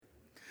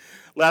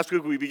Last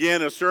week we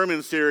began a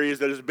sermon series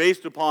that is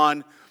based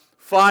upon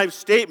 5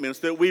 statements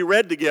that we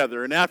read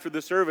together. And after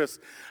the service,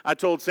 I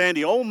told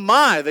Sandy, oh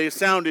my, they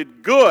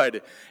sounded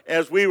good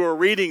as we were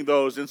reading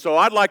those. And so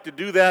I'd like to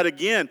do that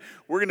again.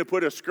 We're going to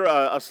put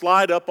a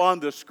slide up on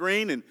the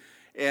screen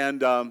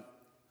and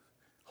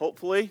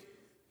hopefully,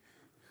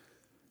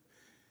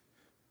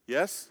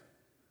 yes,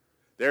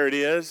 there it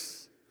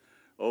is.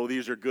 Oh,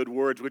 these are good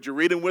words. Would you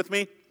read them with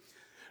me?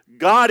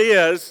 God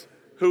is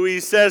who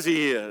He says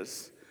He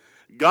is.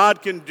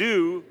 God can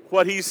do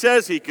what He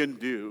says He can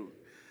do.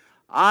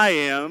 I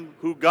am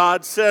who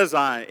God says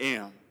I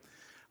am.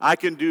 I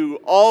can do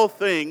all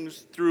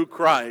things through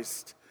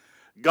Christ.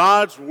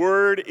 God's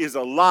word is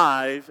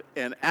alive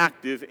and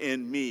active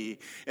in me.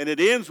 And it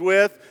ends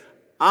with,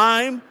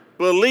 I'm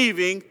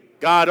believing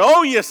God.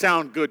 Oh, you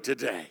sound good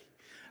today.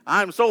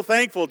 I'm so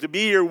thankful to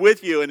be here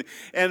with you.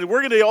 And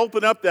we're going to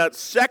open up that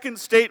second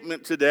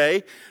statement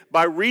today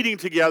by reading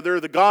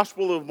together the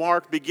Gospel of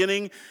Mark,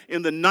 beginning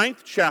in the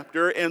 9th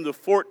chapter and the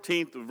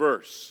 14th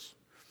verse.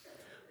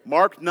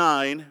 Mark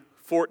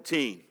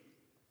 9:14.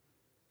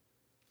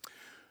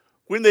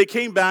 When they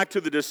came back to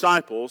the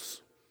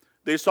disciples,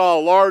 they saw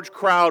a large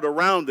crowd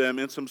around them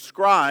and some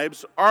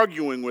scribes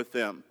arguing with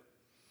them.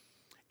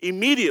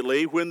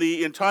 Immediately, when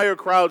the entire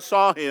crowd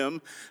saw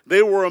him,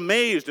 they were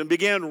amazed and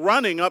began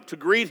running up to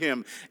greet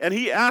him. And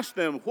he asked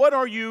them, what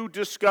are you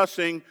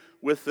discussing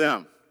with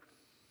them?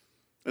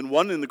 And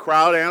one in the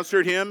crowd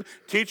answered him,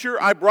 Teacher,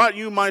 I brought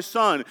you my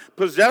son,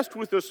 possessed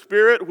with a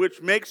spirit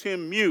which makes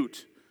him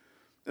mute.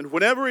 And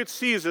whenever it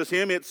seizes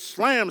him, it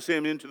slams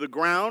him into the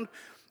ground,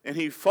 and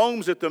he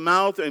foams at the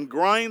mouth and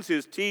grinds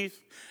his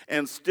teeth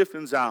and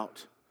stiffens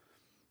out.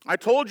 I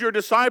told your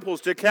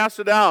disciples to cast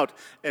it out,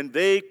 and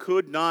they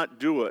could not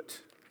do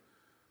it.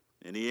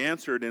 And he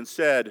answered and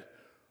said,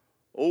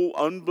 O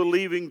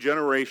unbelieving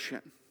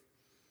generation,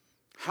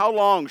 how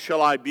long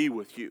shall I be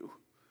with you?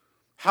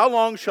 How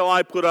long shall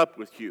I put up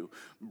with you?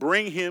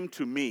 Bring him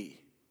to me.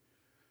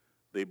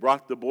 They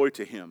brought the boy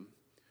to him.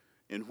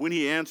 And when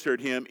he answered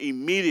him,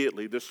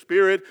 immediately the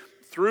spirit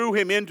threw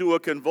him into a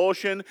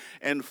convulsion,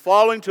 and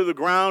falling to the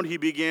ground, he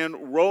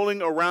began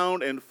rolling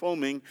around and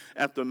foaming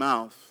at the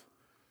mouth.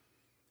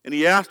 And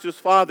he asked his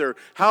father,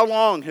 how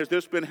long has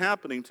this been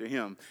happening to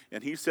him?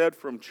 And he said,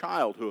 from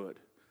childhood.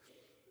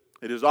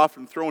 It has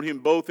often thrown him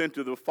both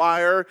into the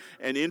fire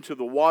and into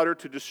the water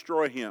to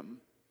destroy him.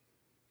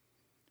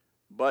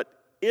 But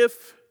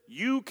if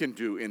you can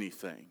do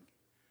anything,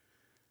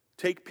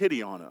 take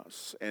pity on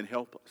us and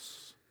help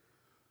us.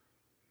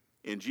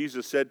 And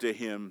Jesus said to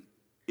him,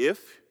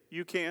 if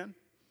you can,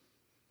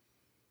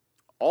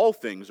 all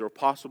things are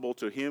possible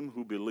to him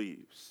who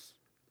believes.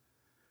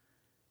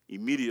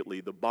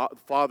 Immediately the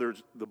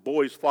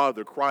boy's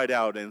father cried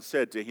out and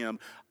said to him,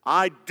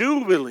 I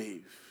do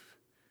believe.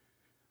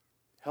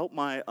 Help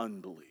my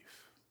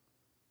unbelief.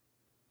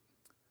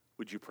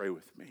 Would you pray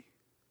with me?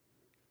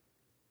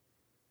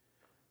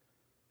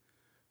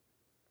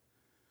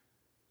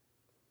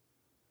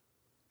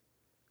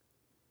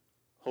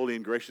 Holy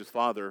and gracious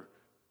Father,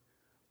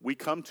 we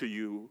come to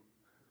you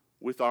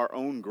with our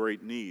own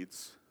great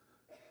needs.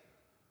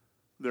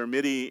 There are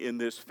many in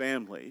this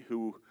family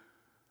who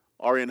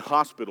are in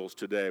hospitals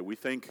today. We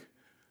think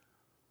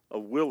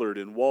of Willard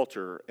and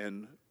Walter,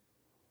 and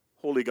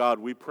Holy God,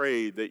 we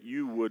pray that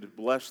you would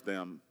bless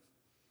them.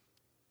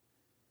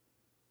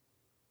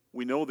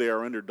 We know they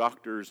are under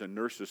doctors' and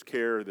nurses'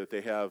 care, that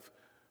they have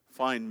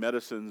fine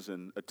medicines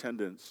and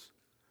attendants,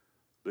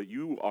 but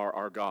you are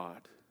our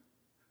God,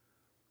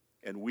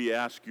 and we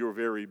ask your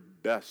very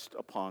best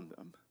upon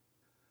them,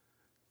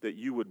 that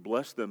you would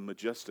bless them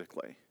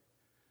majestically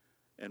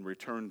and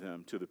return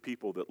them to the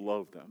people that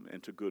love them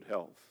and to good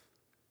health.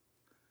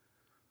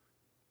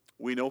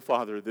 We know,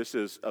 Father, this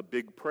is a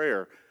big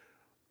prayer,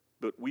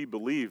 but we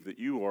believe that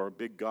you are a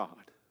big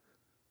God.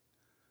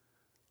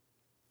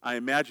 I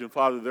imagine,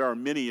 Father, there are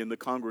many in the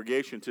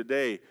congregation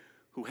today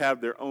who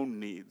have their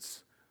own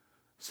needs.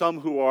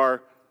 Some who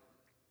are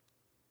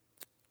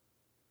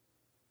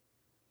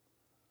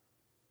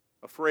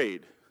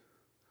afraid.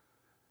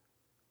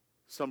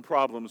 Some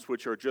problems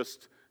which are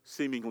just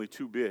seemingly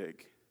too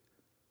big.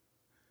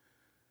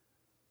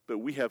 But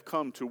we have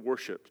come to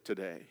worship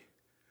today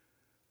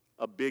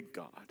a big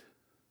God.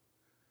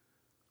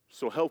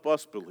 So help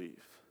us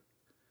believe,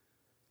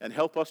 and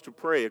help us to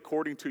pray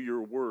according to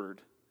your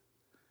word.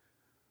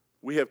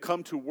 We have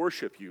come to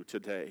worship you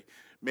today.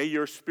 May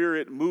your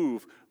Spirit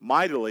move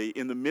mightily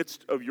in the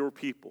midst of your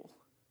people,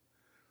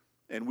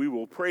 and we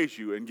will praise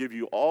you and give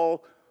you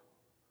all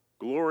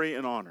glory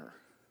and honor,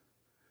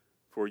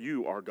 for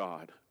you, our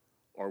God,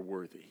 are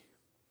worthy.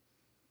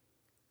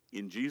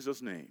 In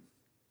Jesus' name,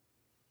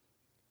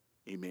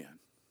 amen.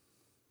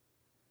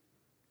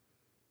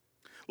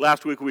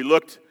 Last week we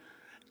looked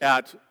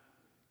at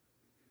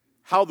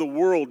how the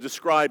world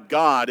described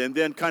God, and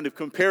then kind of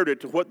compared it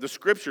to what the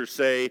Scriptures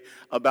say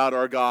about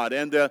our God.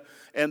 And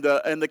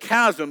the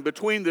chasm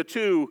between the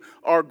two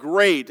are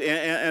great,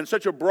 and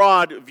such a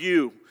broad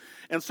view.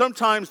 And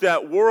sometimes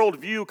that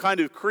worldview kind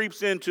of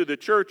creeps into the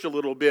church a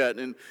little bit.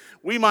 And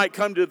we might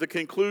come to the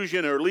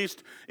conclusion, or at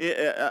least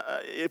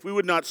if we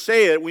would not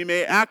say it, we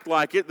may act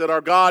like it, that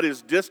our God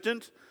is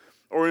distant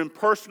or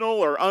impersonal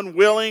or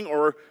unwilling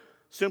or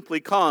simply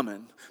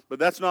common. But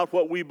that's not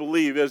what we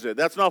believe, is it?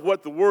 That's not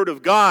what the Word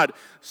of God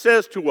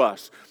says to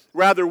us.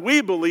 Rather,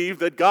 we believe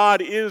that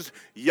God is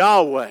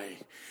Yahweh.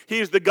 He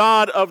is the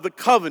God of the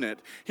covenant.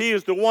 He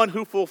is the one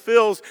who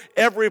fulfills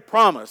every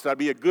promise. That'd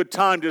be a good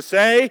time to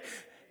say,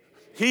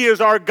 He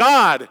is our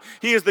God.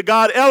 He is the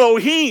God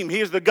Elohim. He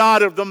is the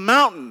God of the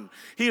mountain.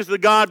 He is the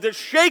God that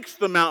shakes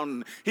the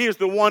mountain. He is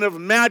the one of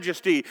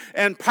majesty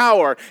and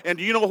power. And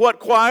do you know what,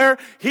 choir?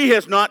 He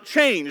has not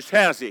changed,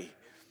 has He?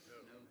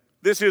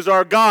 This is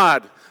our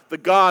God, the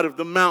God of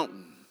the mountain.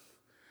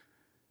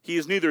 He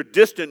is neither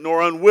distant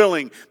nor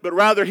unwilling, but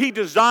rather He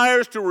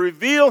desires to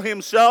reveal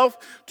Himself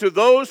to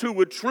those who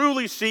would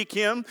truly seek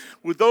Him,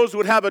 with those who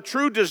would have a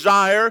true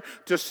desire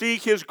to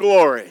seek His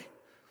glory.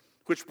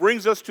 Which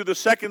brings us to the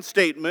second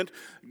statement: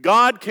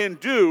 God can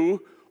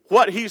do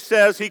what He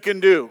says He can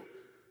do.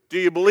 Do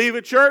you believe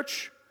it,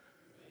 church?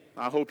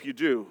 I hope you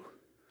do.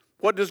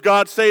 What does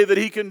God say that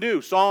He can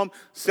do? Psalm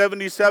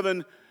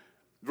 77,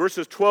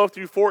 verses 12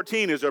 through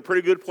 14 is a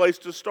pretty good place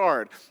to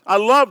start. I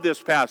love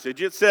this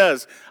passage. It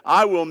says,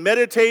 I will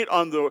meditate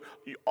on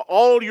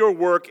all your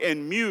work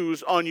and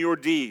muse on your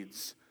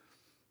deeds.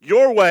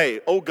 Your way,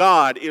 O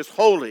God, is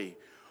holy.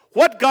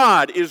 What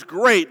God is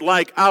great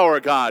like our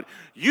God?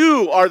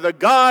 You are the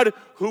God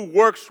who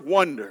works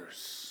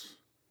wonders.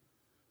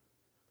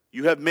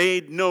 You have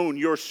made known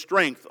your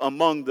strength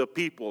among the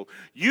people.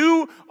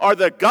 You are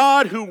the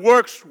God who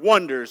works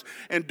wonders.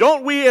 And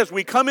don't we, as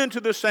we come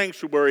into the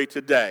sanctuary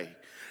today,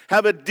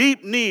 have a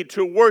deep need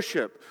to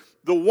worship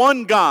the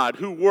one God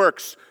who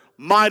works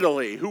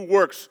mightily, who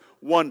works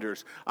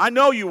wonders? I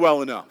know you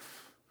well enough.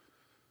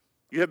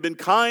 You have been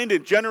kind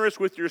and generous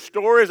with your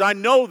stories. I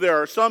know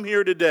there are some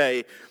here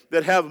today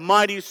that have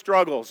mighty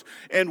struggles.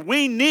 And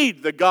we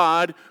need the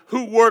God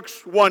who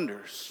works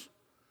wonders.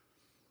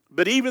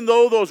 But even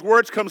though those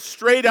words come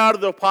straight out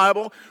of the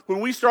Bible,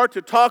 when we start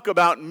to talk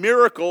about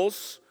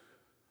miracles,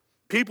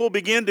 people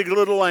begin to get a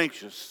little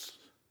anxious.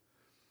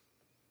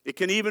 It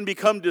can even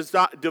become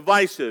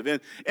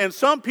divisive. And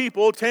some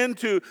people tend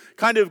to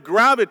kind of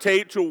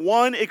gravitate to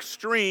one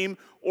extreme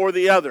or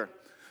the other.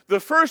 The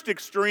first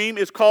extreme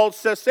is called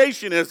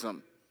cessationism.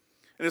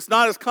 And it's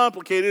not as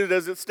complicated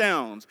as it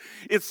sounds.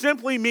 It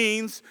simply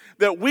means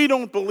that we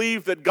don't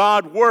believe that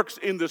God works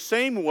in the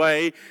same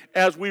way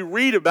as we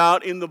read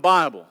about in the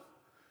Bible.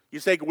 You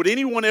say, would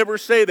anyone ever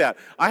say that?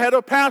 I had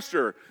a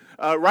pastor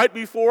right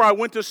before I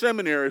went to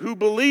seminary who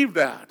believed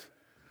that.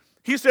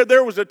 He said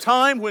there was a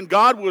time when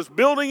God was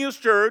building His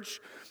church,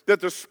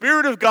 that the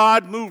Spirit of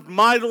God moved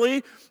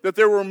mightily, that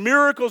there were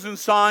miracles and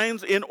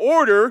signs in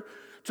order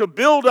to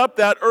build up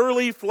that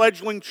early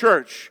fledgling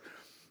church.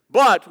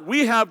 But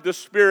we have the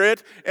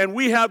Spirit and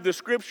we have the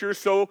Scripture,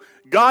 so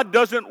God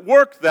doesn't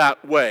work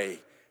that way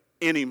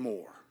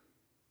anymore.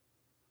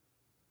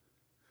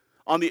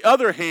 On the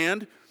other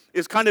hand,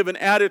 is kind of an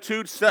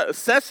attitude,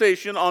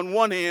 cessation on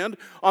one hand.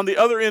 On the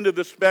other end of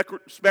the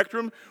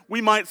spectrum,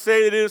 we might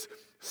say it is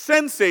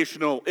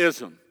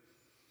sensationalism.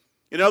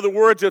 In other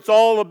words, it's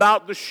all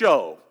about the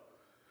show.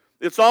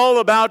 It's all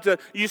about,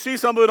 you see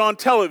some of it on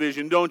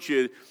television, don't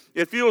you?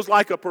 It feels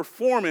like a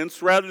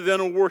performance rather than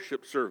a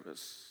worship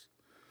service.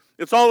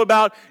 It's all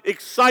about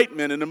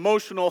excitement and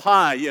emotional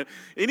high.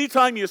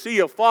 Anytime you see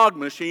a fog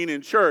machine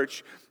in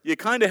church, you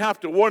kind of have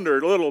to wonder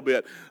a little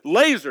bit.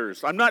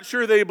 Lasers, I'm not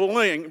sure they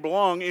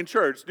belong in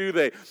church, do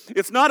they?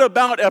 It's not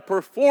about a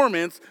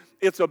performance,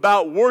 it's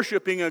about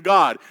worshiping a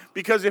God.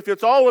 Because if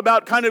it's all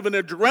about kind of an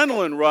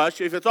adrenaline rush,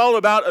 if it's all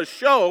about a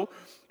show,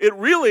 it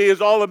really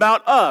is all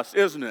about us,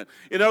 isn't it?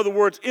 In other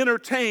words,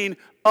 entertain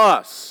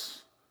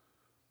us.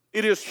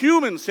 It is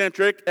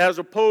human-centric as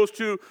opposed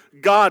to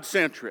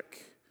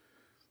God-centric.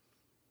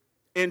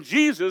 And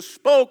Jesus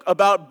spoke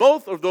about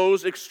both of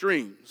those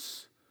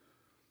extremes.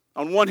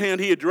 On one hand,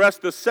 He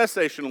addressed the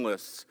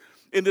cessationalists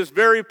in this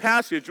very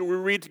passage that we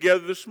read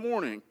together this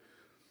morning.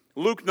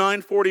 Luke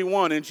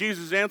 9:41, and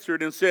Jesus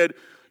answered and said,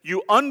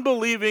 "You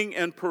unbelieving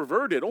and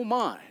perverted," oh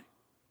my,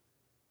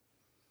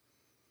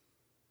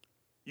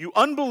 "you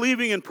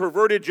unbelieving and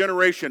perverted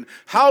generation,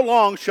 how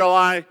long shall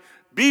I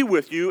be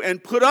with you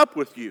and put up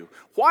with you?"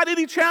 Why did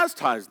He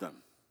chastise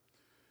them?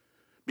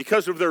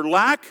 Because of their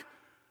lack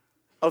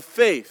of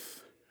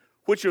faith,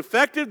 which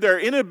affected their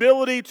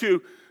inability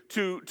to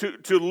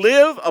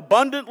live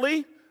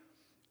abundantly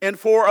and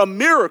for a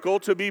miracle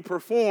to be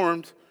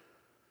performed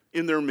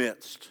in their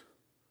midst.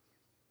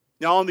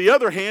 Now, on the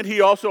other hand,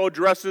 He also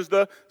addresses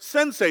the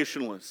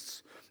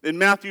sensationalists. In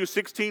Matthew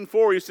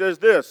 16:4, He says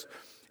this,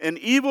 "An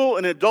evil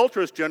and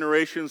adulterous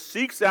generation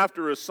seeks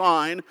after a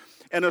sign,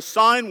 and a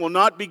sign will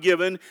not be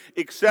given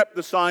except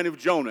the sign of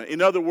Jonah."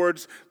 In other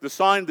words, the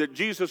sign that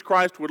Jesus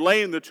Christ would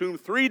lay in the tomb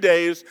 3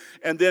 days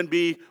and then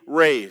be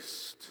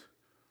raised.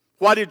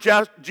 Why did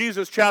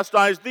Jesus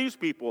chastise these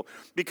people?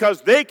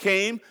 Because they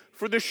came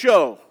for the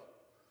show.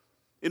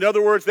 In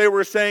other words, they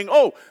were saying,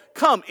 oh,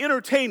 come,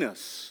 entertain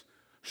us.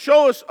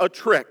 Show us a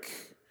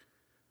trick.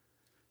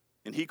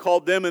 And he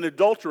called them an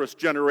adulterous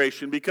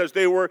generation because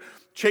they were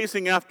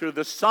chasing after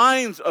the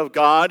signs of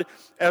God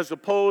as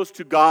opposed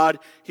to God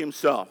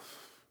himself.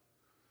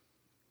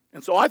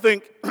 And so I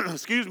think,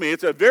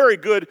 it's a very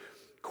good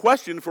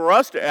question for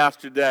us to ask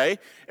today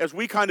as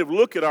we kind of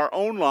look at our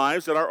own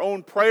lives, at our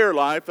own prayer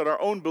life, at our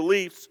own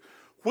beliefs.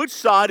 Which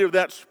side of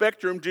that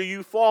spectrum do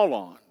you fall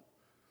on?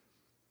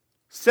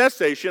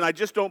 Cessation, I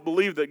just don't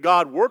believe that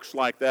God works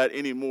like that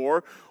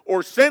anymore.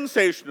 Or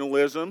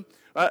sensationalism,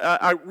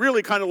 I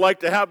really kind of like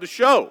to have the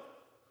show.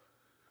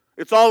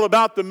 It's all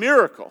about the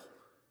miracle.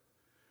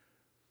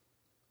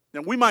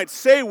 Now, we might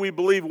say we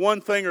believe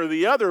one thing or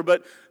the other,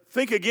 but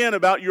think again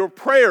about your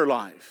prayer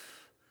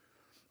life.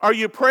 Are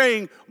you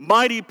praying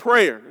mighty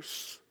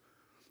prayers?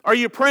 Are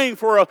you praying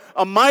for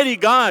a mighty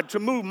God to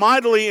move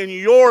mightily in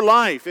your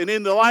life and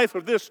in the life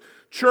of this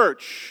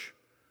church?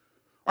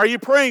 Are you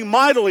praying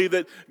mightily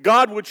that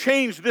God would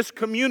change this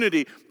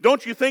community?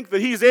 Don't you think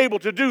that He's able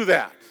to do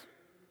that?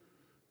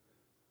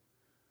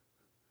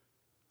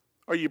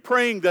 Are you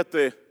praying that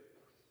the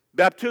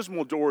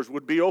baptismal doors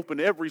would be open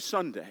every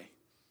Sunday?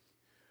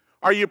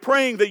 Are you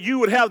praying that you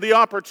would have the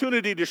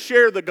opportunity to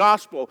share the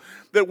gospel,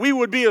 that we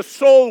would be a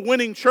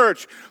soul-winning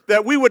church,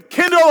 that we would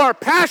kindle our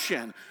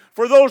passion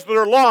for those that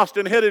are lost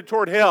and headed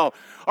toward hell?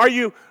 Are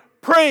you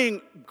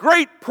praying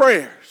great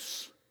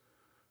prayers?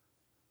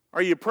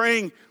 Are you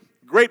praying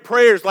great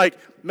prayers like,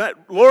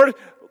 Lord,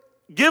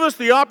 give us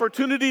the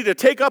opportunity to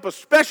take up a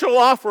special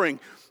offering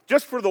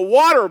just for the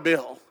water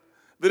bill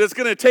that it's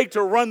going to take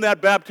to run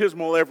that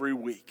baptismal every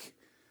week?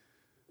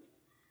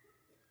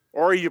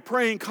 Or are you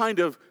praying kind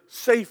of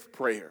safe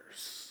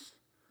prayers?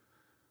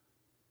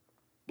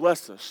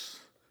 Bless us.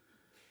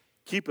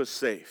 Keep us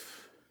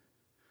safe.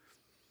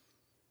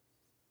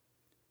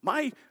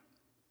 My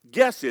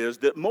guess is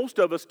that most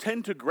of us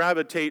tend to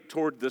gravitate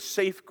toward the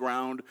safe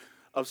ground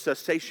of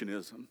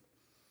cessationism.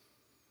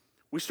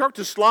 We start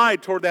to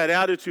slide toward that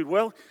attitude,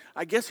 well,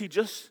 I guess He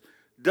just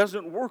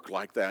doesn't work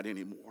like that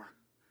anymore.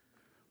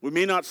 We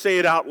may not say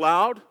it out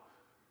loud,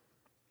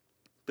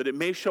 but it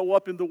may show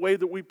up in the way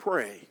that we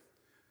pray,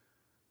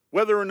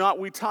 whether or not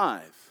we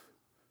tithe,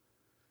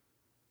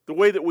 the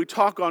way that we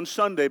talk on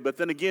Sunday, but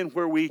then again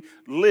where we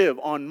live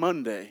on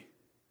Monday.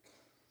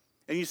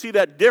 And you see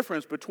that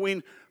difference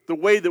between the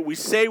way that we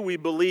say we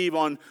believe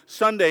on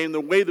Sunday and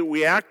the way that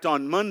we act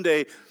on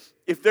Monday.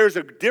 If there's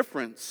a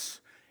difference,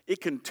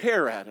 it can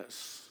tear at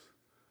us.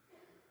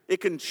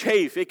 It can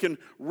chafe. It can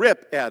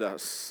rip at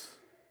us.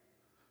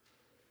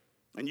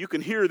 And you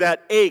can hear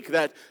that ache,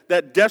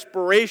 that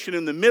desperation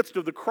in the midst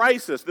of the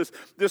crisis.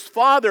 This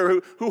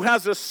father who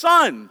has a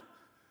son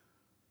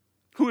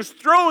who is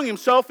throwing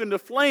himself into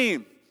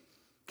flame.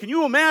 Can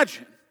you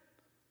imagine?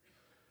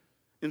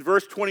 In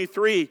verse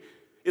 23,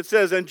 it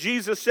says, and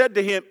Jesus said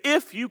to him,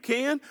 if you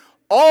can,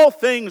 all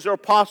things are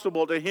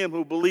possible to him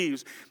who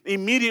believes.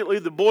 Immediately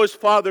the boy's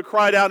father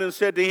cried out and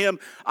said to him,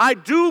 I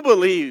do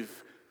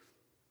believe.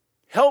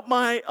 Help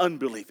my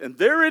unbelief. And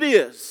there it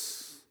is.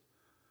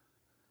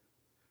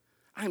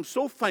 I am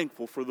so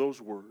thankful for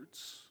those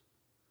words.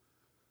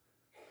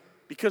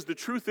 Because the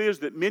truth is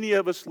that many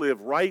of us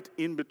live right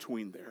in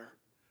between there.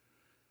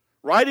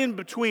 Right in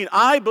between,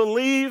 I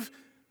believe,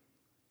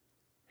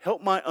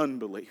 help my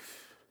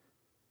unbelief.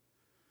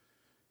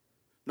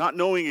 Not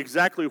knowing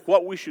exactly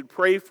what we should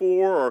pray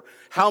for or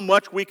how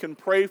much we can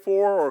pray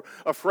for, or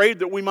afraid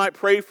that we might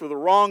pray for the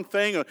wrong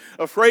thing, or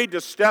afraid to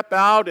step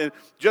out and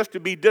just to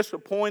be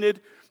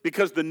disappointed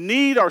because the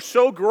need are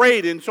so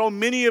great in so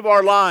many of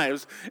our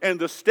lives and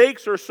the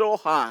stakes are so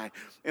high.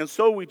 And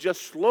so we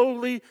just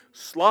slowly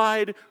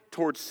slide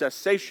towards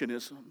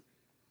cessationism.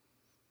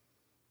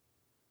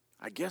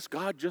 I guess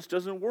God just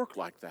doesn't work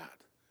like that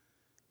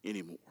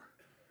anymore.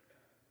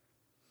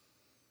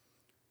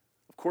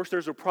 Of course,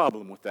 there's a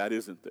problem with that,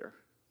 isn't there?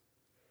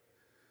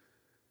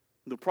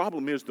 The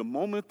problem is the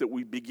moment that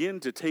we begin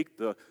to take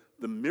the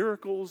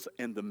miracles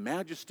and the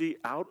majesty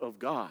out of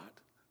God,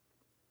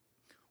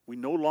 we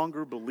no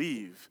longer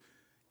believe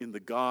in the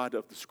God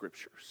of the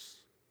Scriptures.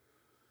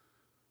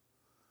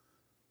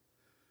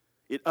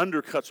 It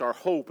undercuts our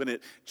hope and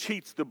it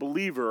cheats the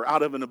believer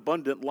out of an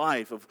abundant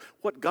life of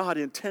what God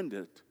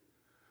intended.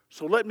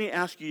 So let me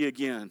ask you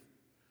again,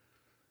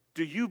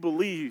 do you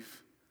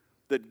believe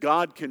that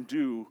God can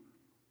do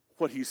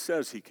what He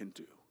says He can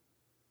do?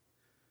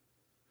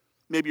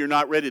 Maybe you're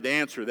not ready to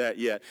answer that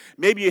yet.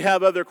 Maybe you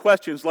have other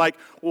questions like,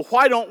 well,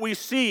 why don't we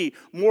see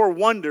more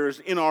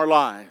wonders in our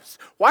lives?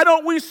 Why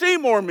don't we see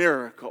more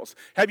miracles?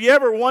 Have you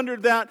ever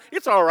wondered that?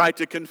 It's all right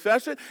to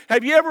confess it.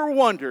 Have you ever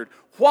wondered,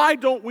 why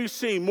don't we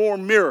see more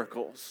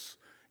miracles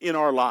in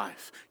our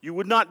life? You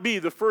would not be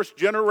the first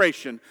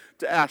generation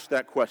to ask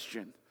that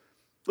question.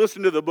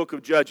 Listen to the book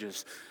of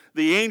Judges.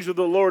 The angel of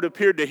the Lord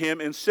appeared to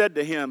him and said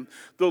to him,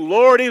 the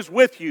Lord is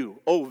with you,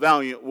 O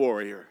valiant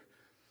warrior.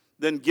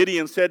 Then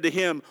Gideon said to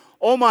him,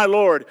 O my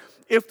Lord,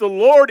 if the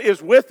Lord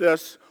is with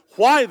us,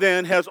 why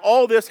then has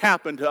all this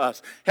happened to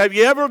us? Have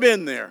you ever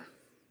been there?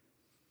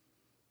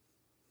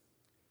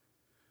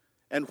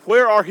 And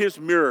where are his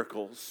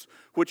miracles,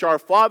 which our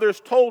fathers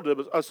told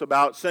us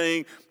about,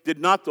 saying, did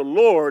not the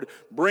Lord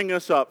bring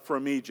us up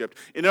from Egypt?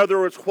 In other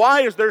words,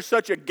 why is there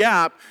such a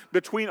gap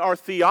between our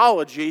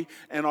theology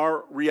and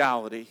our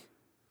reality?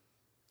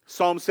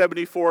 Psalm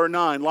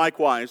 74:9,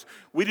 likewise,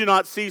 we do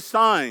not see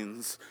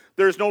signs.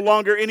 There is no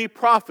longer any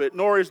prophet,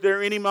 nor is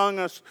there any among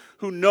us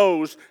who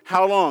knows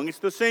how long. It's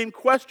the same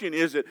question,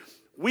 is it?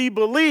 We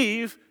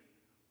believe,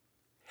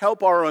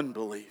 help our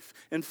unbelief.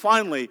 And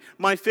finally,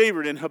 my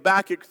favorite in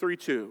Habakkuk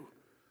 3:2.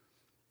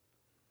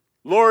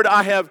 Lord,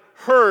 I have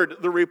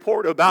heard the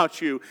report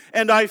about you,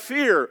 and I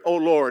fear, O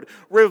Lord.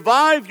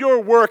 Revive your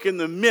work in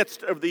the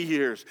midst of the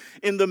years.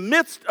 In the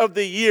midst of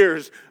the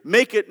years,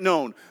 make it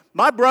known.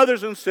 My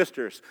brothers and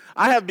sisters,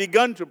 I have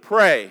begun to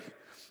pray,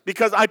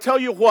 because I tell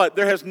you what,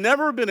 there has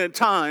never been a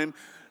time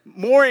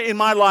more in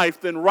my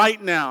life than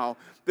right now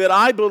that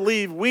I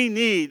believe we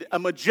need a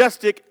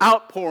majestic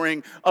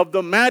outpouring of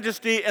the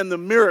majesty and the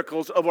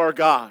miracles of our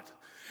God.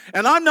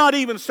 And I'm not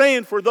even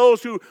saying for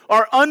those who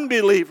are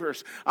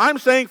unbelievers. I'm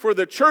saying for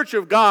the church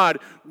of God,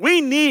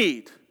 we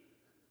need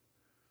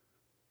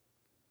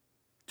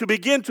to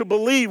begin to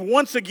believe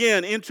once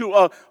again into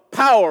a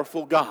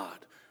powerful God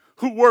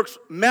who works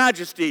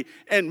majesty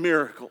and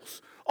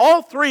miracles.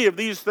 All three of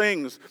these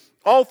things,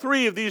 all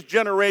three of these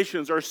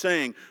generations are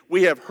saying,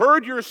 we have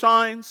heard your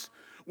signs,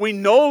 we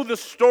know the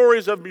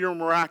stories of your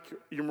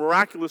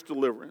miraculous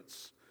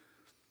deliverance.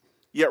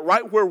 Yet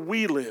right where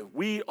we live,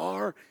 we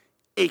are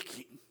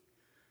aching.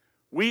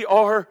 We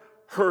are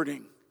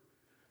hurting.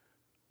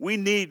 We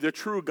need the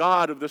true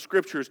God of the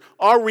Scriptures.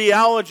 Our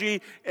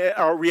reality and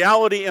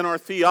our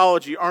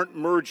theology aren't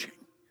merging.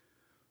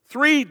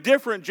 Three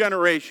different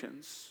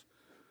generations.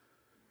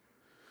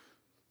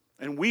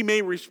 And we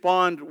may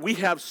respond, we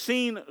have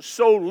seen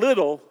so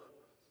little,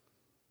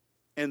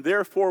 and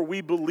therefore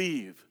we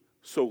believe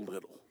so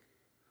little.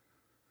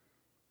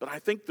 But I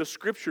think the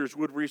Scriptures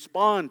would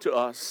respond to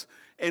us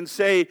and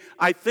say,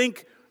 I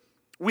think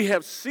we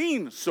have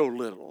seen so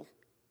little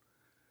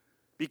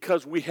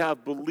because we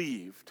have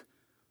believed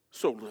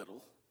so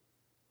little.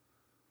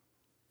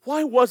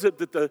 Why was it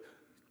that the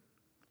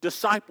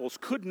disciples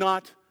could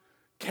not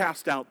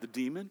cast out the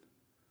demon?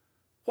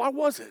 Why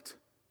was it?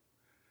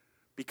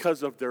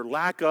 Because of their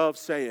lack of,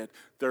 say it,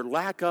 their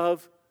lack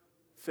of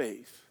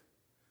faith.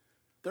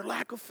 Their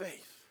lack of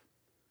faith.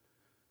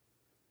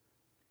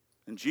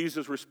 And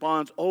Jesus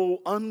responds,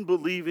 "O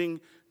unbelieving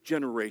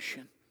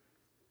generation."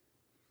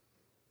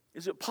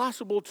 Is it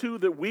possible, too,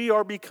 that we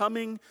are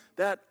becoming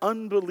that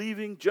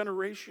unbelieving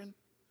generation?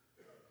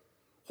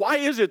 Why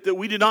is it that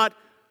we do not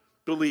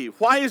believe?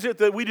 Why is it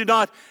that we do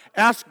not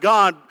ask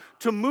God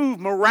to move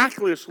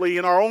miraculously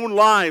in our own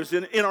lives,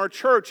 in our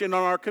church, and in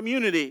our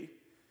community?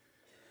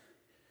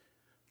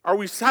 Are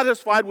we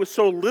satisfied with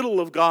so little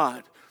of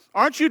God?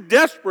 Aren't you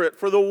desperate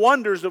for the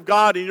wonders of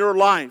God in your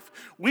life?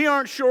 We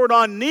aren't short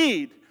on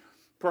need.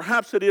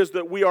 Perhaps it is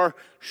that we are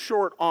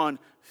short on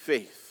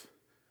faith.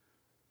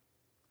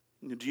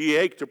 Do you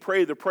ache to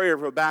pray the prayer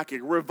of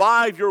Habakkuk?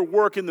 Revive your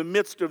work in the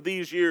midst of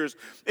these years.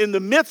 In the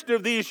midst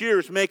of these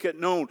years, make it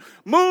known.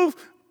 Move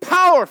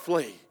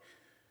powerfully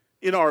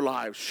in our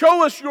lives.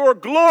 Show us your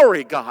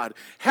glory, God.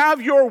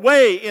 Have your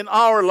way in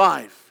our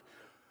life.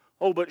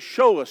 Oh, but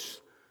show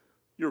us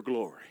your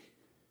glory.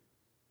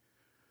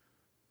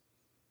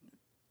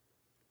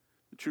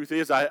 The truth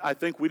is, I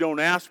think we don't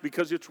ask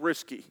because it's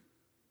risky.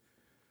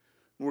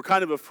 We're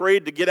kind of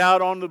afraid to get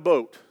out of the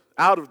boat,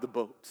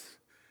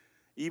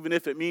 even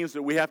if it means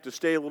that we have to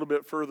stay a little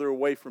bit further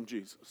away from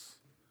Jesus.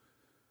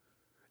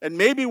 And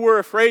maybe we're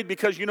afraid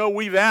because,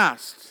 we've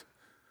asked,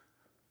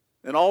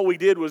 and all we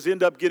did was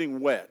end up getting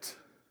wet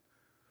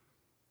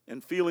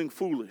and feeling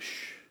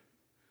foolish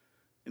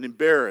and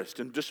embarrassed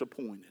and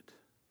disappointed.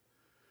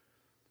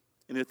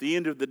 And at the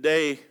end of the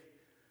day,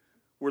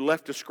 we're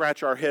left to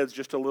scratch our heads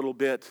just a little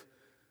bit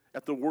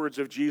at the words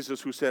of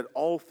Jesus, who said,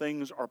 all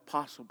things are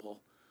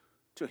possible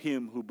to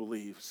him who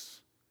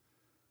believes.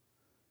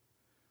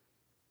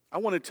 I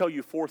want to tell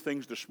you 4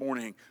 things this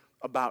morning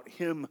about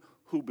him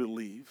who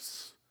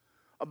believes,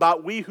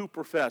 about we who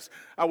profess.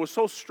 I was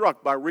so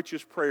struck by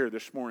Rich's prayer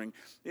this morning.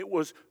 It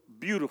was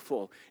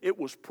beautiful. It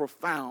was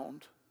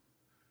profound.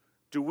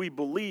 Do we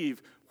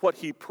believe what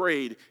he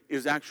prayed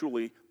is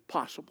actually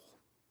possible?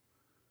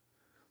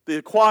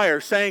 The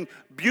choir sang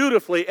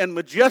beautifully and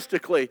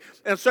majestically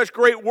and such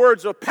great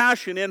words of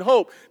passion and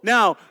hope.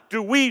 Now,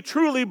 do we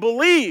truly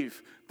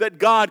believe that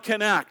God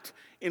can act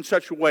in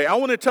such a way? I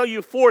want to tell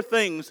you 4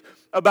 things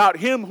about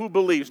him who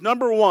believes.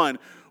 Number 1,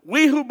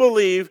 we who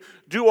believe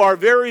do our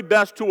very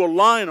best to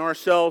align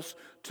ourselves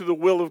to the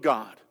will of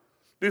God.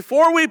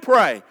 Before we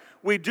pray,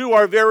 we do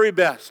our very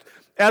best.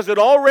 As it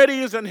already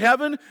is in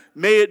heaven,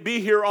 may it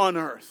be here on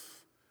earth.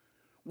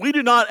 We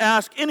do not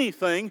ask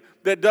anything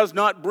that does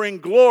not bring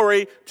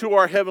glory to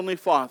our Heavenly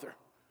Father.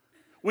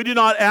 We do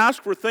not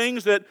ask for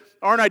things that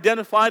aren't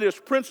identified as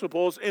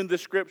principles in the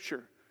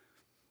Scripture.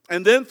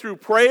 And then through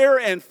prayer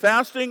and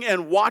fasting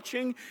and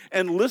watching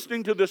and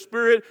listening to the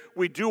Spirit,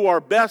 we do our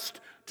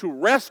best to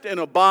rest and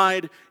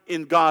abide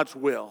in God's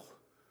will.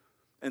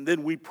 And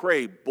then we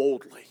pray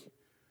boldly.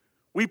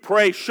 We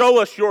pray,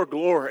 show us your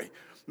glory.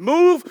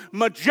 Move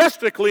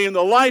majestically in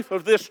the life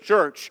of this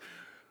church.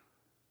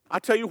 I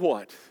tell you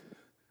what,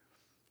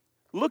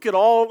 look at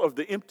all of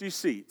the empty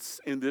seats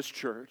in this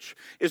church.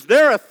 Is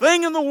there a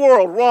thing in the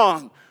world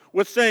wrong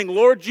with saying,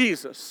 Lord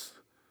Jesus,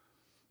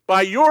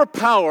 by your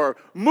power,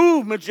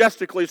 move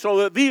majestically so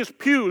that these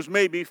pews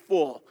may be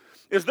full?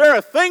 Is there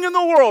a thing in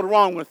the world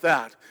wrong with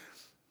that?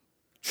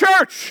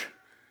 Church,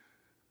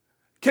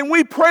 can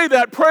we pray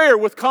that prayer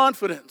with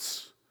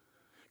confidence?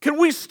 Can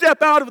we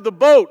step out of the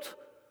boat,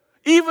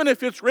 even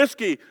if it's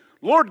risky?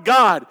 Lord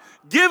God,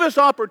 give us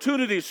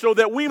opportunities so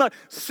that we might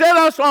set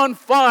us on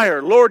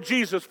fire, Lord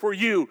Jesus, for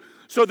you,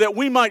 so that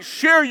we might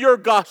share your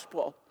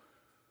gospel.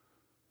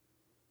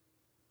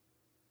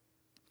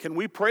 Can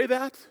we pray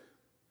that?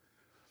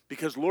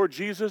 Because, Lord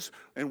Jesus,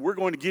 and we're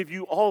going to give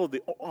you all of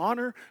the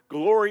honor,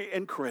 glory,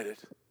 and credit.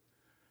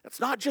 It's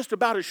not just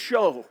about a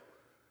show.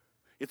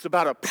 It's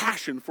about a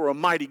passion for a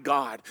mighty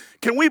God.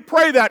 Can we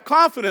pray that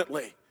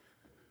confidently?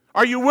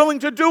 Are you willing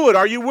to do it?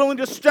 Are you willing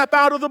to step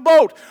out of the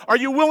boat? Are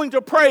you willing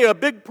to pray a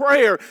big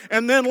prayer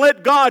and then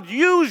let God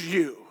use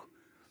you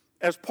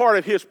as part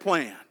of His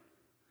plan?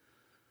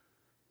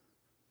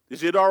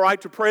 Is it all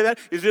right to pray that?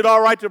 Is it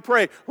all right to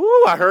pray,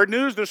 ooh, I heard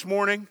news this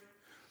morning.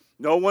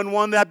 No one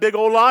won that big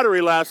old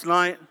lottery last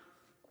night.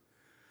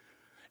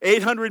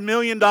 $800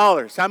 million.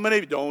 How many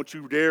of you? Don't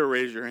you dare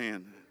raise your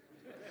hand.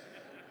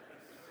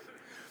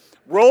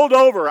 Rolled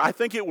over, I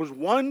think it was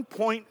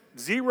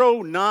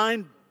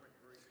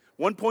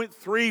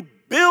 $1.3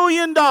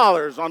 billion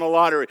on a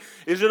lottery.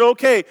 Is it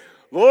okay?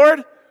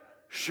 Lord,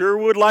 sure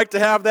would like to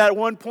have that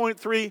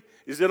 1.3.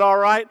 Is it all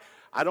right?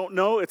 I don't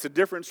know. It's a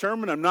different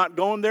sermon. I'm not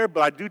going there,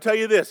 but I do tell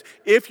you this.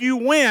 If you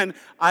win,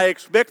 I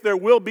expect there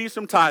will be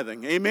some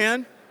tithing.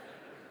 Amen?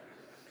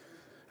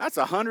 That's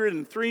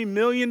 $103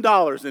 million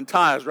in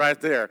tithes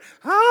right there.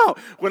 Oh,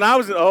 I'm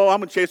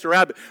going to chase a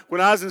rabbit. When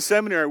I was in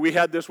seminary, we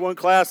had this one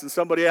class, and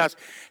somebody asked,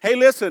 hey,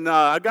 listen,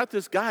 I got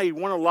this guy, he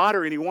won a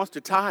lottery, and he wants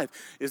to tithe.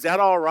 Is that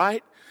all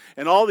right?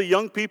 And all the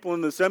young people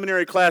in the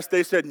seminary class,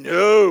 they said,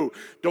 no,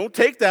 don't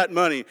take that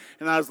money.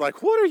 And I was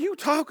like, what are you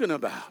talking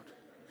about?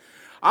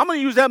 I'm going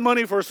to use that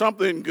money for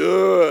something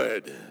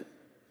good.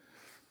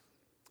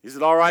 Is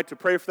it all right to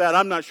pray for that?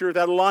 I'm not sure if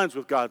that aligns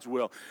with God's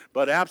will.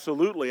 But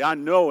absolutely, I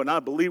know and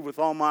I believe with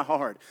all my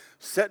heart.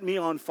 Set me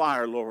on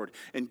fire, Lord,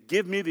 and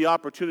give me the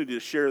opportunity to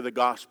share the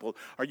gospel.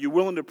 Are you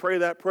willing to pray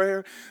that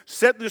prayer?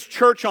 Set this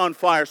church on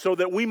fire so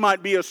that we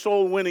might be a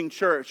soul-winning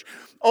church.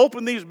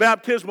 Open these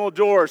baptismal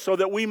doors so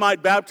that we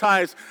might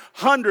baptize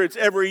hundreds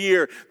every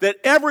year. That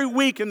every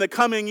week in the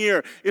coming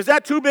year. Is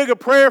that too big a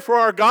prayer for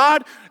our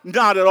God?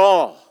 Not at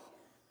all.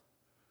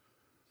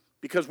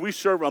 Because we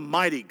serve a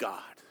mighty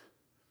God.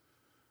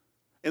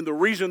 And the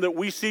reason that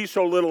we see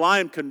so little, I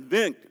am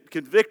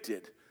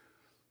convicted,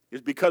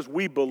 is because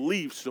we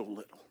believe so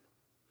little.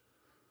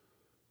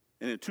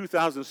 And in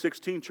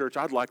 2016, church,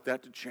 I'd like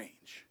that to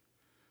change.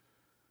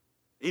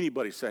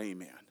 Anybody say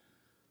amen?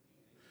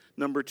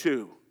 Number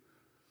 2,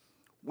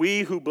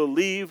 we who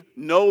believe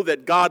know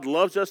that God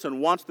loves us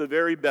and wants the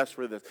very best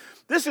for this.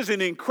 This is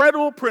an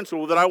incredible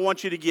principle that I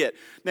want you to get.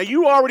 Now,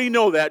 you already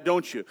know that,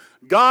 don't you?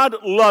 God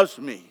loves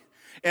me,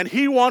 and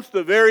He wants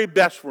the very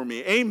best for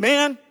me.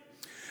 Amen?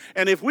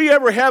 And if we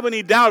ever have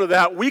any doubt of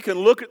that, we can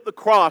look at the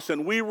cross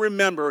and we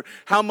remember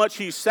how much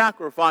He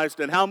sacrificed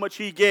and how much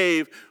He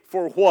gave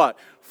for what?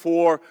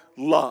 For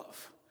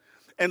love.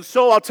 And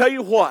so I'll tell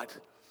you what,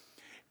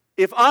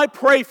 if I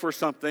pray for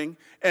something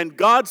and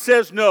God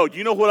says no, do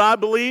you know what I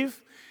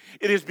believe?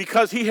 It is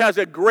because He has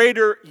a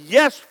greater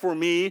yes for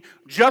me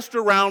just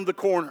around the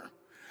corner.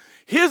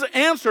 His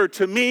answer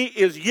to me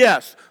is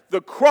yes. The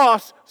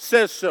cross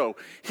says so.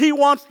 He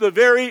wants the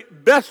very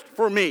best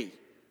for me.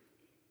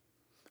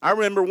 I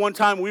remember one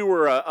time we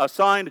were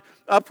assigned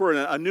up for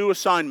a new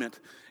assignment,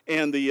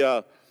 and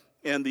the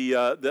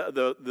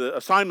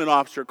assignment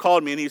officer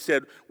called me and he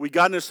said, "We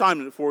got an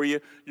assignment for you.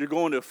 You're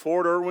going to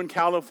Fort Irwin,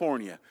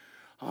 California."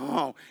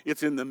 Oh,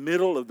 it's in the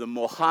middle of the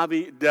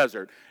Mojave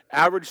Desert.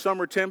 Average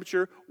summer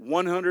temperature,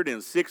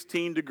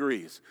 116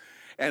 degrees.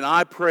 And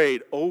I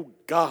prayed, "Oh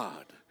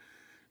God,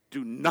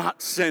 do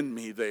not send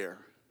me there."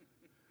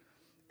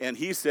 And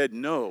He said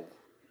no.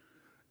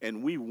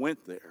 And we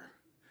went there.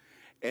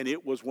 And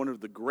it was one of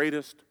the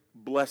greatest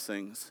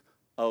blessings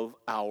of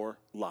our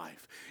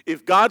life.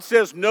 If God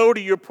says no to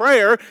your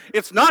prayer,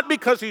 it's not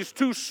because He's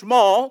too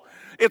small.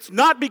 It's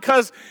not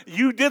because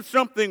you did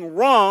something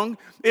wrong.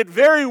 It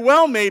very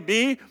well may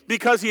be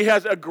because He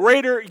has a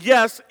greater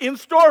yes in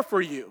store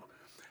for you.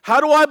 How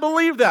do I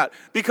believe that?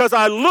 Because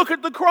I look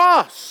at the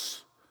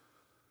cross.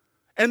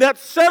 And that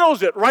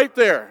settles it right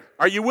there.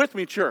 Are you with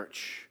me,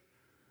 church?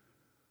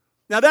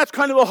 Now that's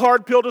kind of a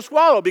hard pill to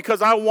swallow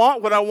because I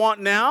want what I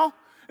want now.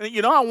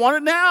 And I want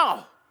it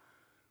now.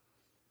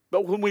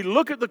 But when we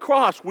look at the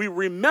cross, we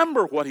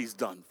remember what He's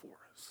done for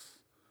us.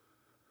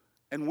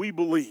 And we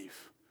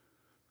believe.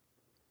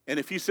 And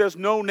if He says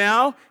no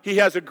now, He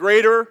has a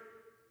greater.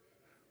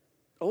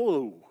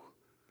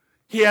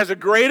 He has a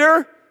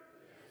greater.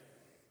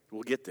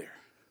 We'll get there.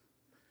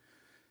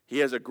 He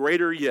has a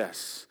greater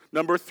yes.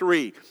 Number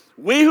 3,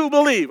 we who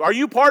believe. Are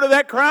you part of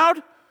that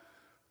crowd?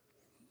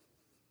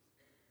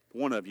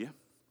 One of you.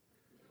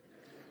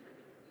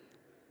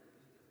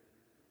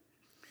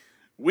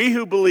 We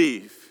who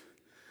believe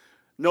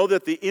know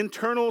that the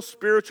internal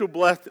spiritual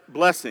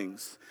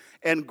blessings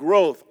and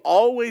growth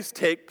always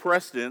take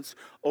precedence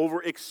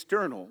over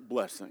external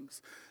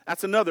blessings.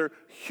 That's another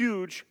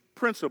huge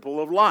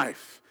principle of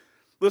life.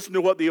 Listen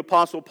to what the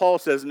Apostle Paul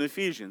says in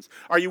Ephesians.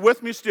 Are you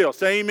with me still?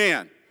 Say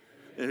amen.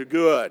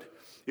 Good.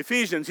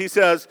 Ephesians, he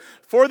says,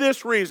 "For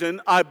this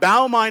reason I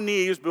bow my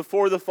knees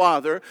before the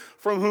Father,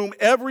 from whom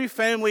every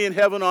family in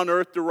heaven and on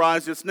earth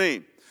derives its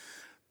name."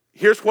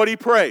 Here's what he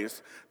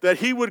prays, that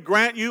he would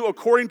grant you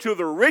according to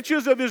the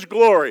riches of his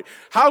glory.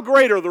 How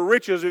great are the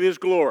riches of his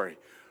glory?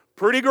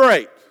 Pretty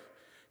great.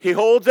 He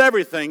holds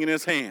everything in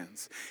his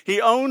hands. He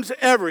owns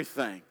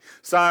everything.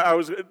 So I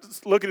was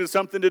looking at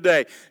something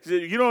today. He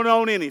said, you don't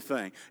own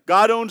anything.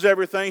 God owns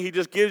everything. He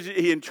just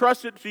he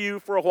entrusts it to you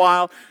for a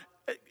while.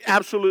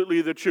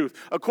 Absolutely the truth.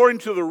 According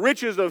to the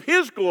riches of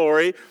his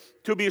glory,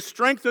 to be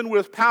strengthened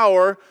with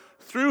power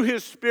through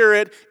his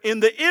Spirit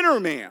in the inner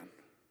man.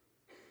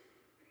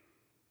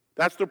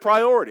 That's the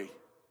priority.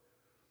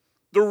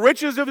 The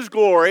riches of his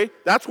glory,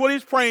 that's what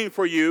he's praying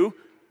for you,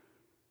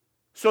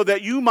 so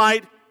that you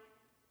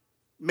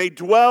may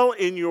dwell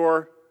in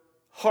your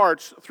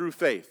hearts through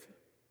faith.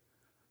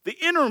 The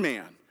inner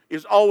man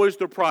is always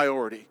the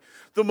priority.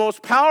 The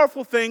most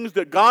powerful things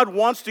that God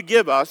wants to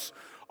give us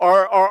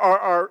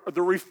are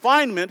the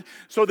refinement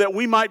so that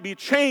we might be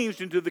changed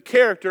into the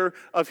character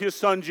of his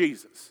Son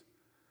Jesus.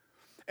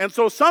 And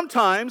so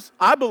sometimes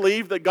I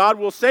believe that God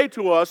will say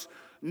to us,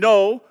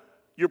 no,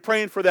 you're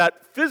praying for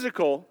that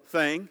physical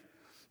thing,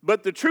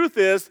 but the truth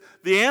is,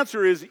 the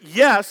answer is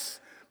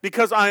yes,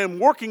 because I am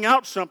working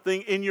out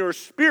something in your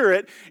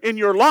spirit, in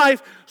your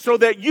life, so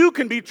that you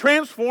can be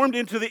transformed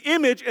into the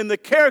image and the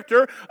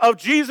character of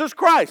Jesus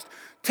Christ.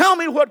 Tell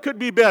me what could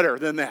be better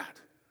than that.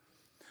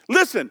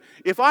 Listen,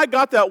 if I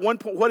got that one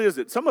point, what is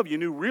it? Some of you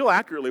knew real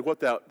accurately what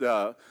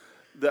the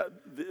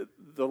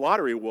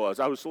lottery was.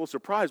 I was so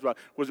surprised by it.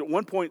 Was it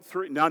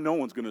 1.3? Now no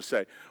one's going to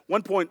say.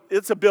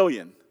 It's $1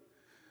 billion.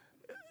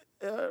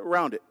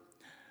 Around it.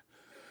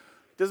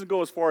 Doesn't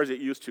go as far as it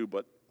used to,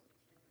 but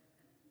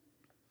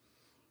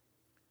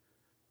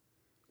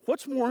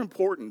what's more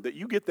important, that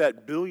you get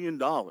that $1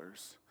 billion,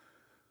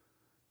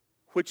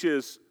 which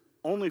is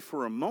only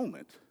for a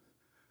moment,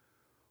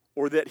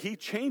 or that he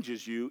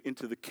changes you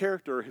into the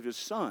character of his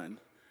Son,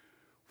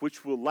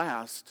 which will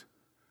last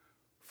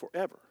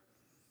forever?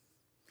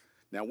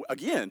 Now,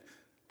 again,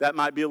 that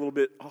might be a little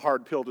bit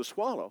hard pill to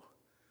swallow.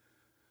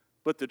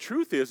 But the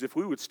truth is, if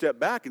we would step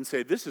back and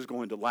say, this is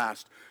going to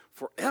last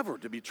forever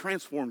to be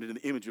transformed into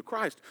the image of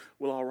Christ,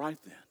 well, all right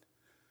then.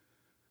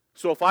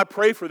 So if I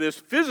pray for this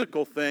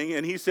physical thing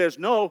and he says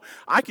no,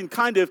 I can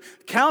kind of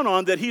count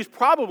on that he's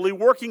probably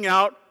working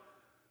out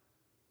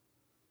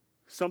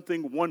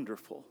something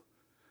wonderful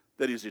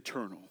that is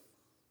eternal.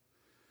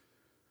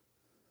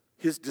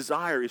 His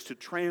desire is to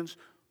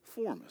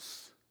transform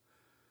us.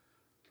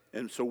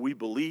 And so we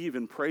believe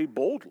and pray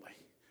boldly.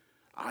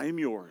 I am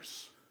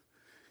yours.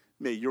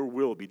 May your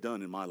will be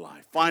done in my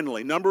life.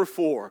 Finally, number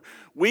 4,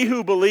 we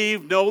who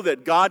believe know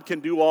that God can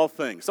do all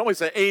things. Somebody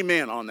say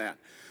amen on that.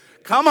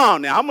 Come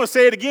on now. I'm going to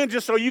say it again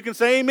just so you can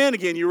say amen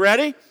again. You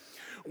ready?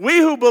 We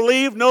who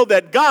believe know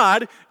that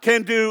God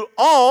can do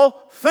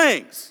all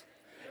things.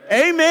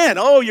 Amen.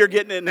 Oh, you're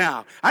getting it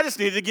now. I just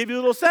needed to give you a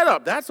little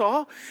setup. That's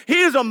all. He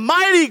is a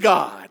mighty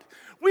God.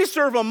 We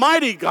serve a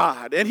mighty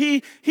God. And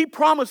he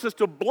promises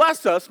to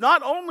bless us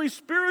not only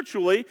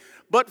spiritually,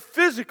 but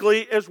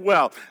physically as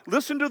well.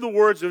 Listen to the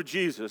words of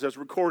Jesus as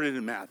recorded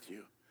in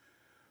Matthew.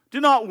 Do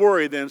not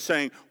worry then,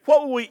 saying,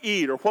 what will we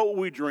eat or what will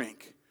we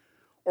drink?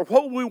 Or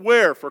what will we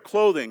wear for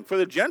clothing? For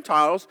the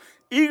Gentiles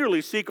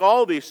eagerly seek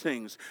all these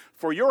things.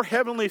 For your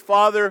heavenly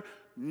Father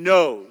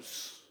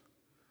knows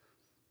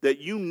that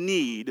you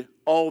need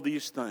all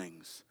these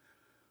things.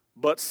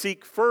 But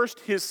seek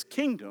first his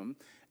kingdom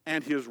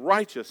and his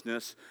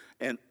righteousness,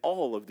 and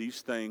all of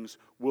these things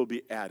will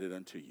be added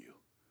unto you.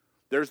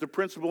 There's the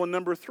principle in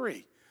number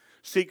 3.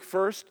 Seek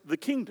first the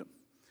kingdom.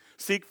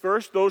 Seek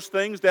first those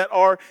things that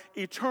are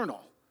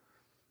eternal.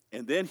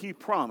 And then he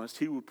promised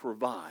he would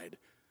provide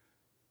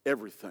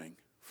everything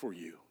for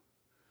you.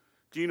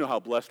 Do you know how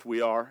blessed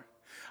we are?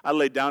 I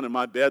laid down in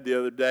my bed the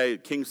other day, a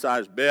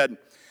king-size bed,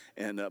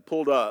 and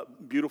pulled a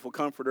beautiful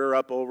comforter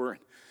up over,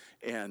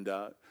 and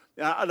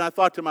I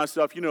thought to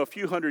myself, a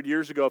few hundred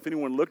years ago, if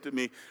anyone looked at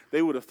me,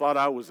 they would have thought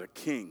I was a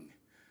king.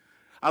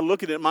 I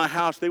look at my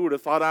house, they would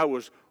have thought I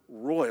was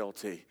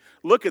royalty.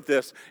 Look at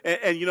this.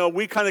 And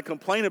we kind of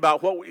complain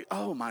about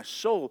my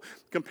soul,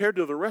 compared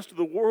to the rest of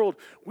the world,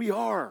 we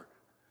are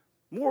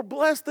more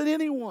blessed than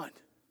anyone.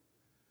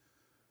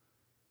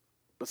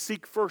 But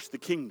seek first the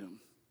kingdom,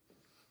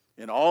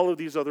 and all of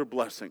these other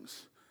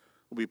blessings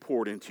will be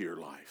poured into your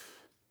life.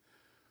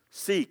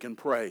 Seek and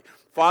pray.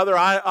 Father,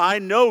 I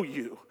know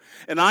you,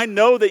 and I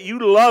know that you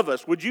love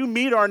us. Would you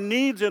meet our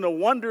needs in a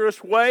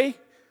wondrous way?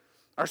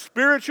 Our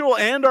spiritual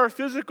and our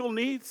physical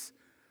needs?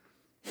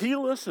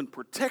 Heal us and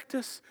protect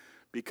us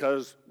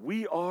because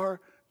we are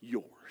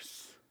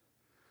yours.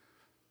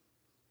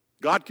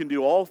 God can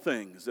do all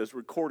things as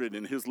recorded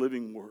in his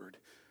living word.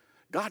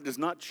 God does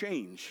not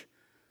change,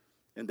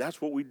 and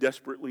that's what we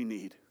desperately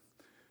need.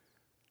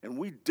 And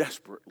we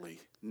desperately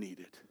need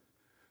it.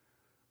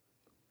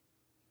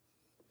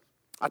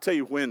 I tell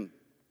you, when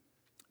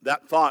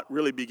that thought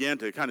really began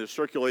to kind of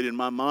circulate in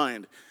my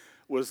mind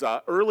was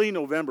early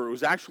November. It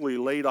was actually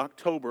late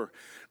October,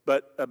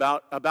 but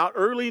about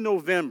early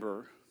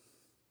November,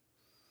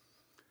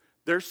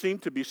 there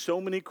seemed to be so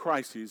many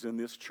crises in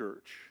this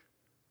church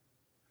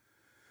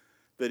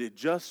that it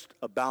just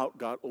about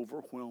got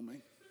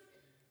overwhelming.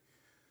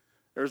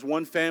 There's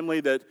one family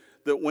that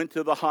went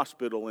to the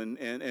hospital,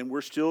 and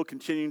we're still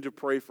continuing to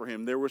pray for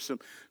him. There was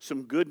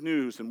some good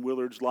news in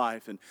Willard's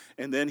life.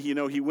 And then,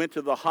 he went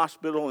to the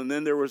hospital, and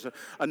then there was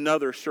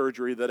another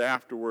surgery that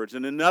afterwards.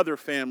 And another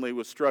family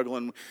was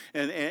struggling,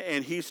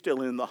 and he's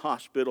still in the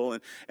hospital.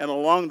 And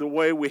along the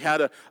way, we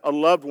had a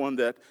loved one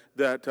that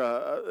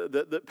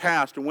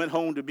passed and went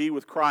home to be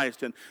with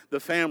Christ, and the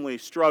family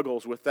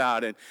struggles with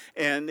that.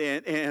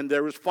 And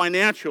there was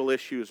financial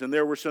issues, and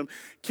there were some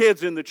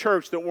kids in the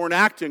church that weren't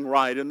acting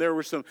right, and there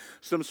were some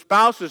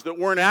spouses that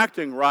weren't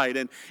acting right,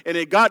 and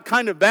it got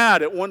kind of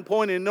bad at one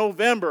point in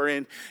November,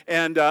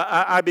 and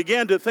I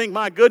began to think,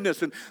 my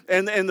goodness,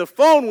 and the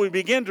phone would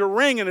begin to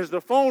ring, and as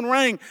the phone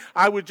rang,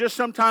 I would just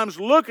sometimes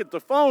look at the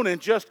phone and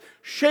just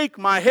shake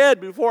my head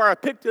before I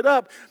picked it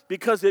up,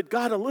 because it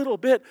got a little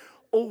bit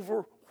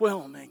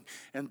overwhelming.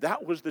 And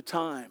that was the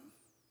time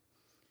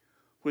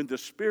when the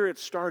Spirit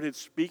started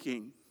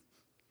speaking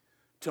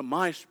to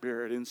my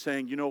spirit and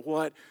saying, you know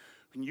what,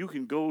 you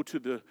can go to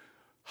the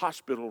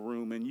hospital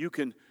room and you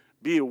can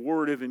be a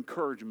word of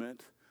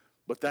encouragement,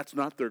 but that's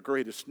not their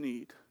greatest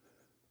need.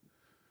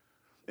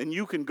 And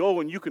you can go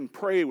and you can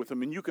pray with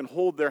them and you can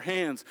hold their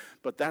hands,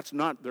 but that's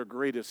not their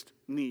greatest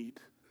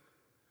need.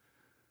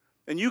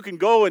 And you can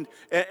go and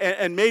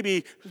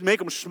maybe make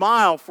them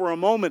smile for a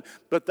moment,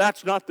 but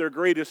that's not their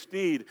greatest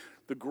need.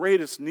 The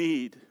greatest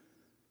need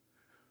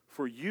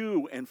for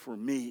you and for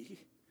me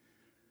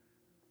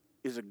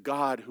is a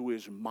God who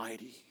is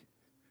mighty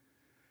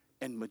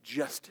and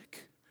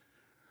majestic.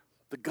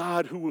 The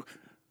God who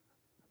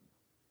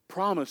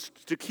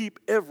promised to keep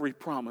every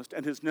promise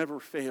and has never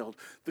failed.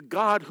 The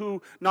God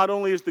who not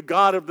only is the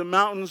God of the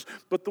mountains,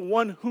 but the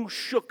one who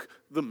shook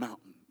the mountains.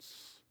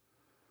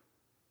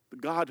 The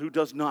God who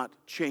does not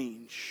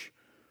change.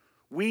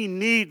 We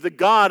need the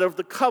God of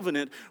the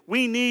covenant.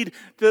 We need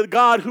the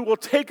God who will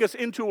take us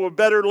into a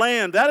better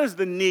land. That is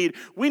the need.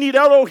 We need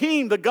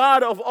Elohim, the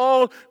God of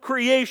all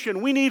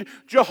creation. We need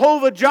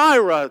Jehovah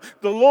Jireh,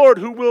 the Lord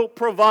who will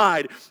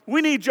provide.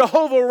 We need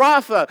Jehovah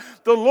Rapha,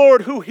 the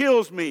Lord who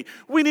heals me.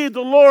 We need the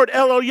Lord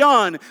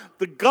Elyon,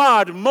 the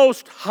God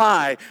most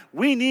high.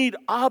 We need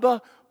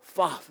Abba,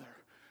 Father,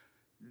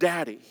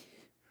 Daddy,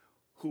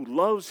 who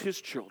loves his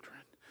children.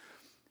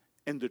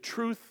 And the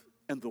truth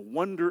and the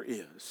wonder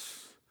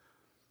is,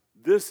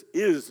 this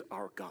is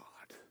our God,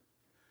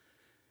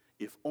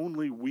 if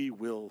only we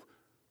will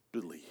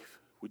believe.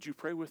 Would you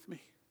pray with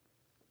me?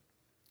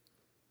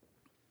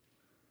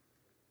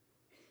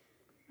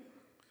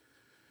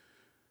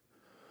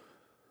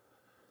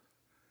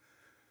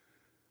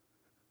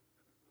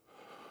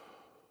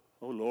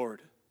 Oh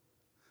Lord,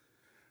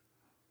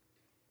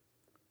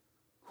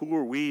 who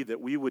are we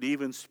that we would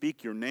even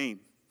speak your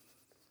name?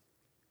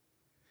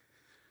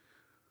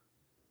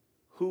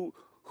 Who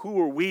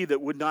are we that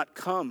would not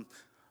come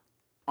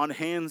on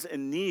hands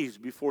and knees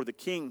before the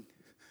King,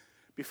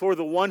 before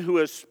the one who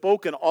has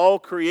spoken all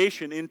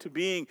creation into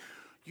being?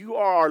 You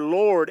are our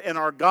Lord and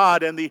our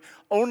God, and the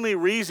only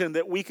reason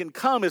that we can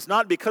come is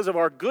not because of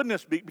our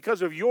goodness, but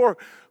because of your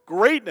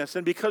greatness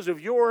and because of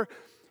your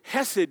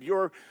hesed,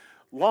 your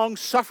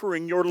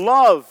long-suffering, your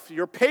love,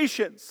 your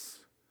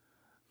patience.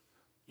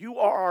 You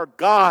are our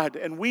God,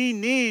 and we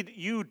need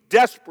you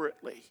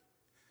desperately.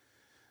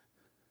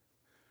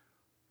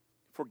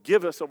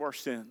 Forgive us of our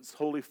sins,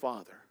 Holy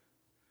Father,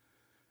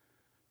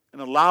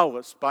 and allow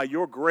us by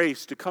your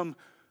grace to come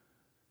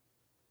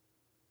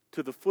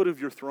to the foot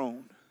of your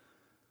throne.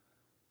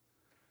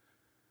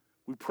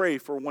 We pray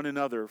for one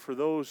another, for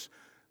those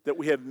that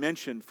we have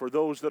mentioned, for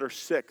those that are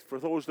sick, for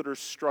those that are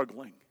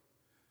struggling.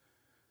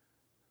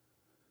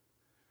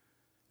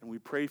 And we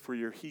pray for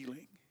your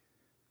healing,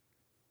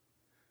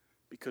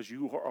 because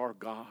you are our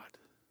God.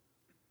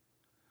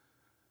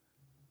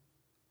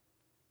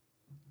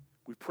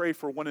 We pray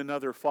for one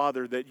another,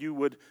 Father, that you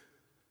would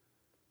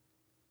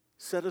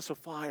set us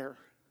afire,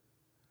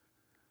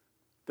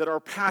 that our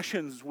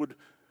passions would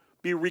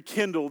be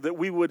rekindled, that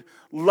we would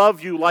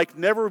love you like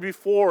never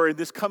before in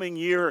this coming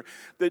year,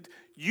 that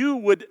you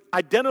would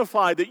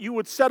identify, that you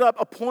would set up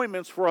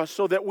appointments for us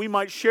so that we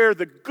might share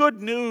the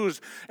good news,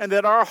 and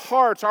that our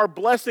hearts, our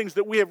blessings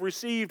that we have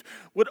received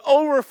would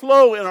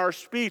overflow in our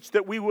speech,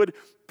 that we would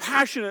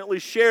passionately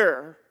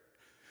share.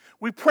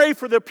 We pray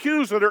for the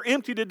pews that are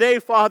empty today,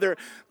 Father,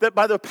 that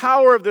by the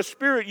power of the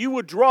Spirit you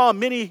would draw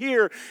many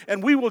here,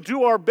 and we will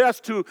do our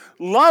best to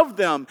love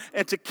them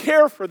and to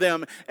care for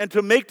them and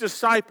to make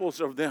disciples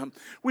of them.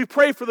 We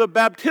pray for the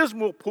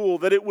baptismal pool,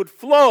 that it would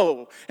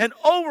flow and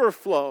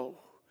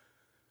overflow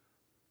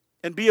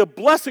and be a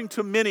blessing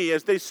to many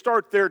as they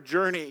start their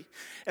journey.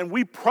 And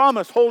we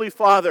promise, Holy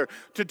Father,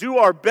 to do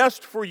our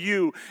best for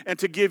you and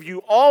to give you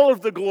all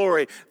of the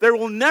glory. There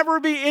will never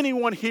be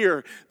anyone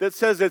here that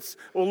says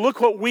well,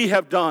 look what we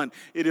have done.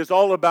 It is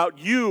all about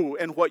you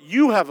and what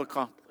you have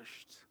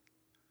accomplished.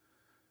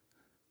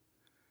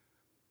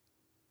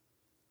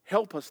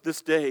 Help us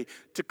this day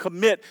to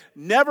commit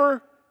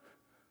never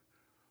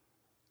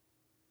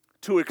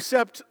to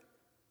accept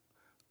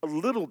a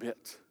little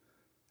bit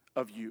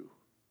of you.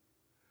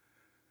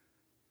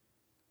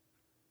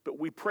 But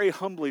we pray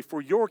humbly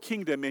for your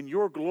kingdom and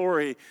your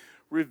glory.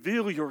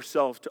 Reveal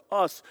yourself to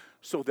us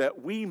so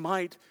that we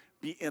might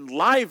be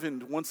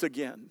enlivened once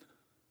again.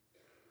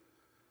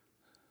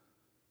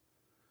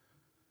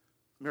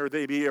 May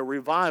there be a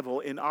revival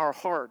in our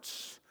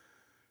hearts,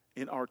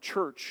 in our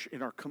church,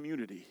 in our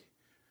community.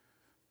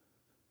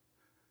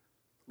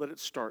 Let it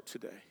start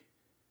today.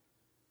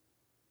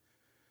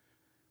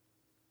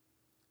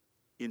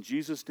 In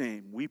Jesus'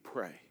 name we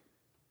pray.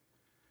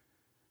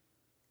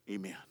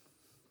 Amen.